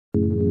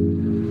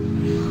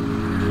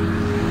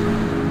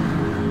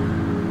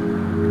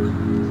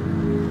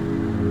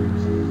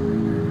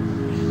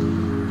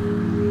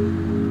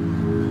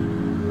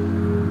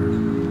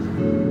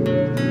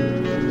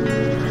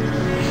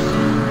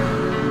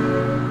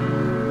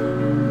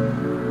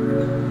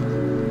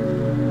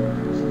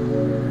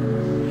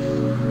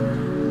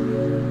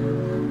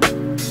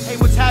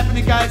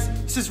guys?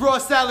 This is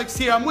Ross Alex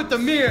here. I'm with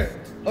Amir.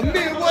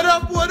 Amir, what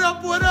up, what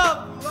up, what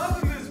up?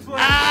 Loving this place.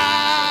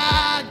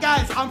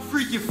 Guys, I'm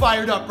freaking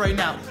fired up right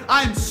now.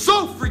 I'm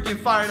so freaking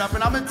fired up,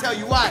 and I'm gonna tell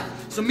you why.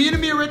 So me and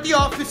Amir were at the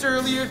office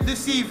earlier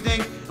this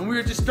evening, and we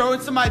were just throwing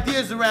some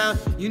ideas around.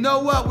 You know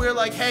what? We were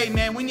like, hey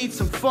man, we need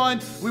some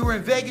fun. We were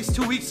in Vegas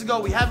 2 weeks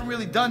ago. We haven't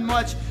really done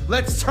much.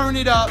 Let's turn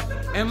it up,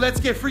 and let's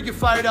get freaking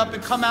fired up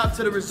and come out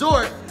to the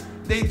resort.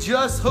 They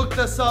just hooked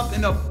us up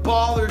in a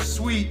baller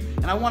suite,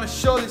 and I want to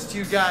show this to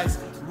you guys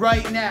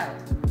right now.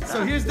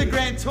 So here's the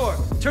grand tour.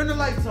 Turn the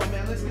lights on,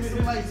 man. Let's get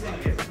some lights in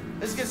here.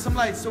 Let's get some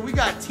lights. So we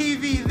got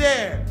TV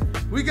there.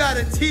 We got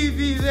a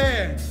TV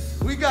there.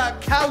 We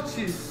got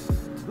couches.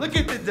 Look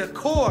at the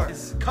decor.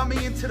 It's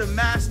coming into the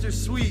master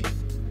suite.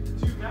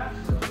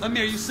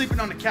 Amir, you sleeping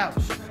on the couch.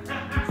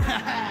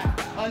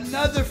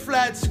 Another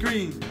flat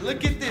screen.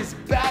 Look at this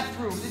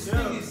bathroom. This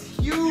thing is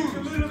huge. You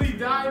can literally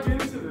dive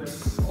into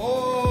this.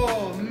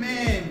 Oh,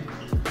 man.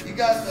 You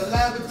got the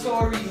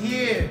lavatory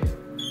here.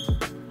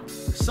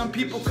 Some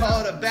people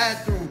call it a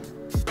bathroom.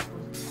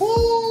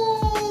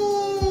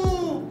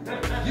 Woo!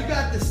 You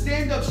got the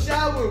stand-up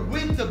shower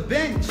with the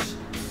bench.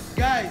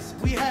 Guys,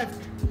 we have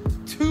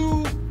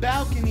 2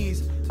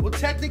 balconies. Well,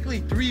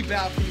 technically 3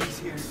 balconies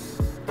here.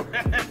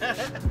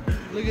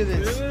 Look at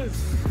this.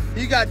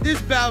 You got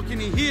this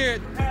balcony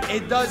here.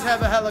 It does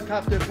have a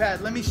helicopter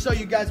pad. Let me show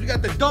you guys. We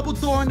got the double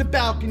door on the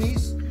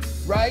balconies,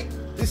 right?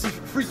 This is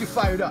freaking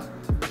fired up.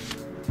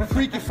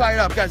 Freaking fired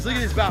up, guys. Look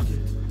at this balcony.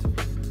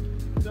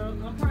 So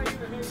I'm probably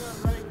gonna hang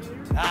out right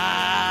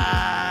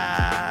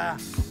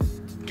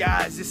here.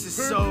 Guys, this is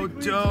so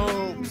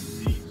dope.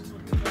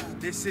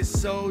 This is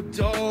so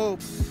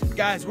dope.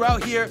 Guys, we're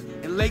out here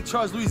in Lake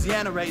Charles,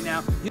 Louisiana right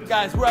now.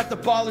 Guys, we're at the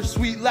baller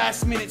suite,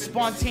 last minute,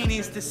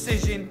 spontaneous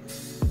decision.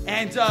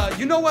 And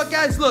you know what,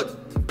 guys? Look,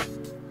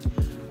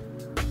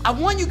 I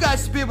want you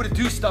guys to be able to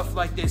do stuff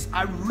like this.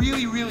 I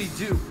really, really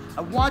do.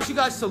 I want you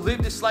guys to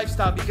live this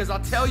lifestyle because I'll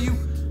tell you,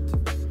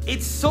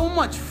 it's so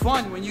much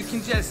fun when you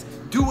can just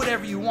do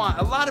whatever you want.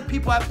 A lot of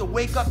people have to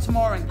wake up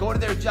tomorrow and go to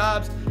their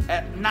jobs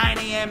at 9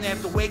 a.m. They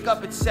have to wake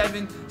up at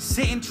 7,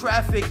 sit in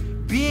traffic.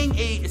 Being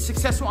a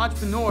successful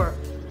entrepreneur,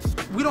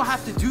 we don't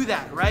have to do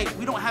that, right?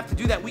 We don't have to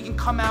do that. We can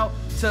come out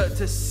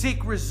to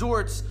sick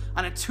resorts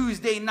on a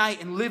Tuesday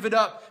night and live it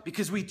up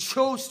because we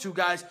chose to,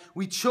 guys.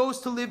 We chose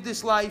to live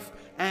this life,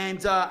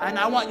 and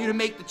I want you to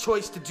make the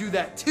choice to do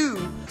that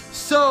too.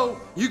 So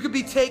you could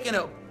be taking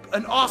an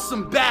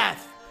awesome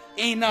bath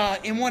in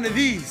one of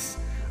these.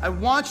 I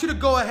want you to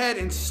go ahead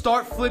and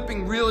start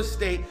flipping real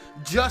estate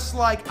just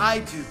like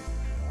I do.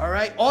 All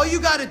right, all you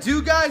gotta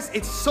do, guys,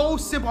 it's so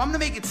simple. I'm gonna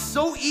make it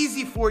so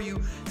easy for you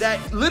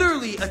that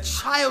literally a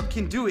child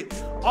can do it.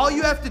 All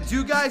you have to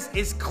do, guys,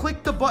 is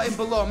click the button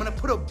below. I'm gonna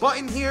put a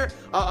button here,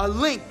 a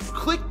link.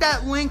 Click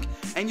that link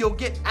and you'll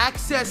get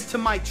access to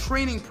my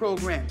training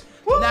program.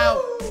 Woo! Now,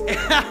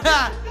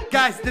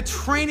 guys, the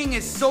training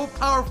is so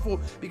powerful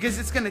because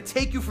it's gonna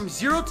take you from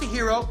 0 to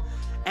hero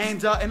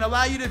and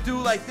allow you to do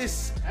like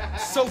this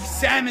soaked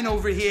salmon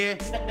over here,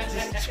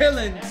 just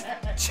chilling,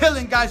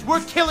 guys.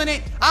 We're killing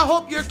it. I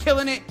hope you're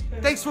killing it.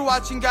 Thanks for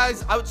watching,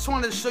 guys. I just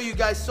wanted to show you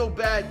guys so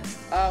bad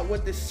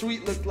what this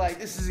suite looked like.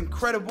 This is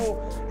incredible.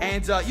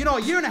 And you know,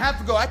 a year and a half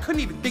ago, I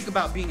couldn't even think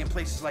about being in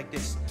places like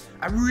this.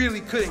 I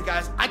really couldn't,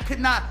 guys. I could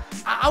not.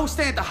 I was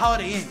staying at the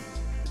Holiday Inn,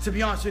 to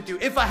be honest with you.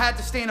 If I had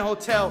to stay in a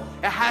hotel,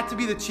 it had to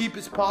be the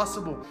cheapest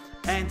possible.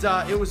 And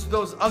it was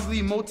those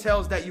ugly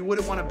motels that you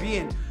wouldn't want to be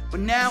in. But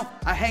now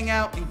I hang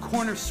out in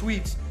corner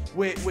suites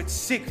with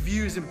sick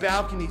views and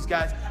balconies,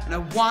 guys. And I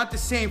want the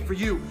same for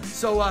you.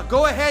 So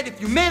go ahead.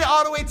 If you made it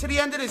all the way to the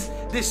end of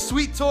this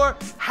suite tour,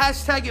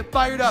 hashtag it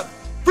fired up.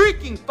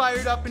 Freaking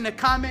fired up in the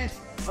comments.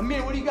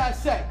 Amir, what do you guys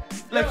say?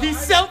 Look, he's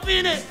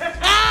selfieing it.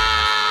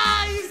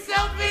 He's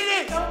selfieing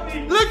it.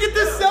 Look at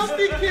the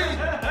selfie kid.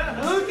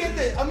 Look at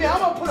this. I mean, I'm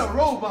gonna put a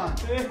robe on.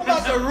 I'm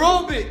about to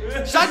robe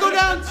it. Should I go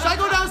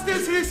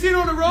downstairs to the casino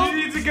on the robe? You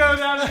need to go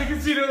down to the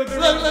casino with the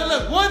robe.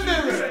 Look. 1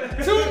 mirror,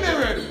 2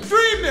 mirrors,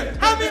 3 mirrors.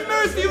 How many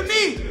mirrors do you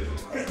need?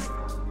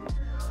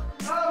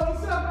 Oh,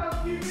 what's up,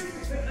 housekeeping?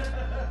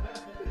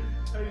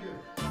 How you doing?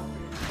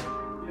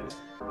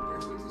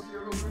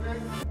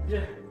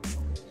 Yeah.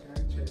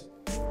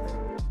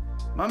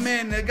 My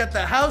man, they got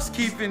the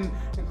housekeeping,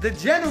 the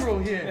general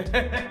here.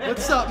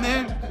 What's up,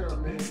 man? Sure,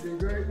 man. You doing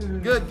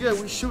great? Good.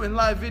 We shooting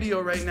live video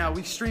right now.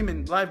 We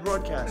streaming live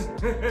broadcast.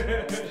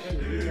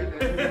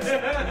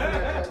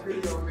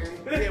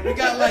 Yeah, we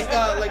got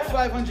like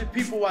 500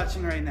 people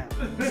watching right now.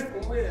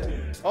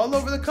 All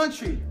over the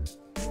country.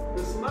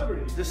 The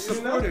celebrities. The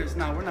supporters.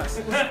 No, we're not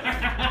supporters.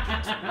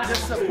 The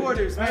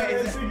supporters, man.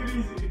 Take it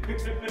easy.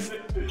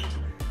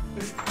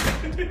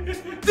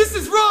 This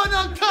is raw and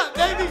uncut,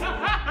 baby.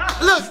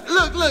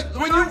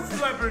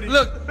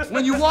 Look.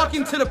 When you walk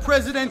into the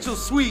presidential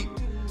suite,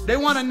 they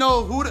want to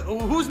know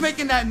who's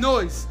making that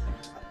noise.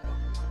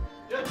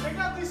 Yeah, check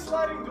out these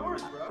sliding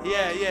doors, bro.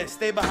 Yeah.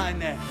 Stay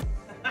behind there.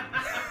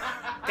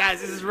 guys.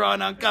 This is raw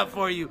and uncut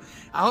for you.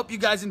 I hope you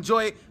guys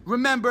enjoy it.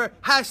 Remember,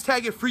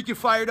 hashtag it freaking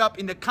fired up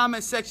in the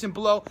comment section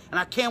below. And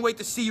I can't wait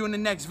to see you in the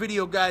next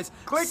video, guys.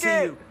 Click see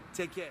it. you.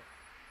 Take care.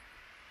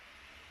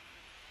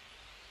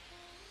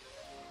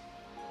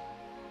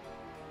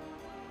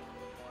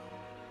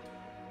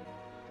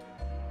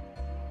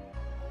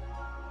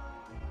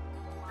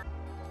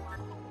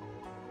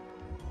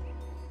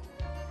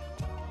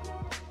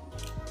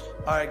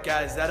 Alright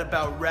guys, that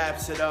about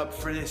wraps it up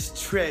for this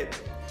trip.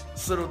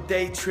 This little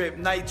day trip,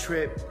 night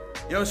trip.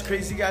 You know what's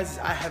crazy, guys? Is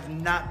I have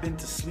not been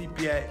to sleep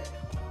yet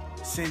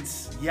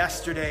since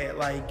yesterday at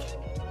like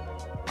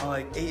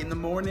 8 in the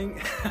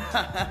morning.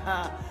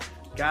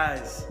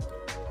 Guys,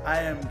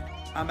 I'm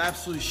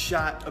absolutely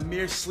shot.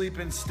 Amir's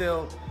sleeping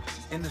still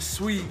in the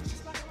suite.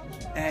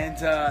 And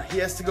he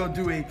has to go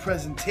do a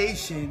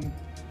presentation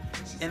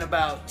in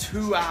about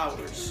 2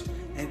 hours.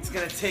 And it's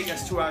gonna take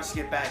us 2 hours to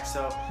get back.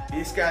 So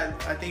this guy,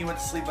 I think he went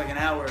to sleep like an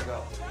hour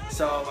ago.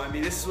 So I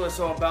mean, this is what it's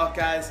all about,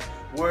 guys.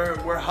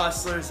 We're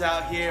hustlers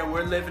out here.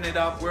 We're living it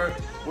up. We're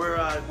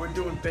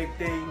doing big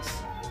things.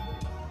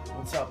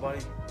 What's up,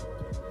 buddy?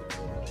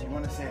 You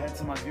want to say hi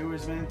to my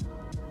viewers, man?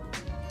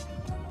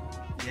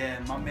 Yeah,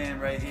 my man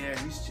right here.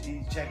 He's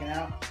checking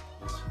out.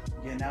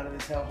 Getting out of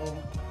this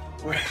hellhole.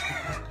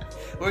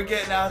 We're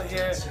getting out of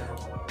here.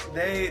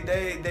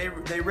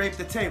 They rape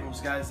the tables,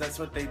 guys. That's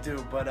what they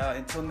do. But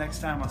until next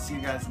time, I'll see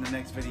you guys in the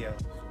next video.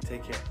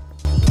 Take care.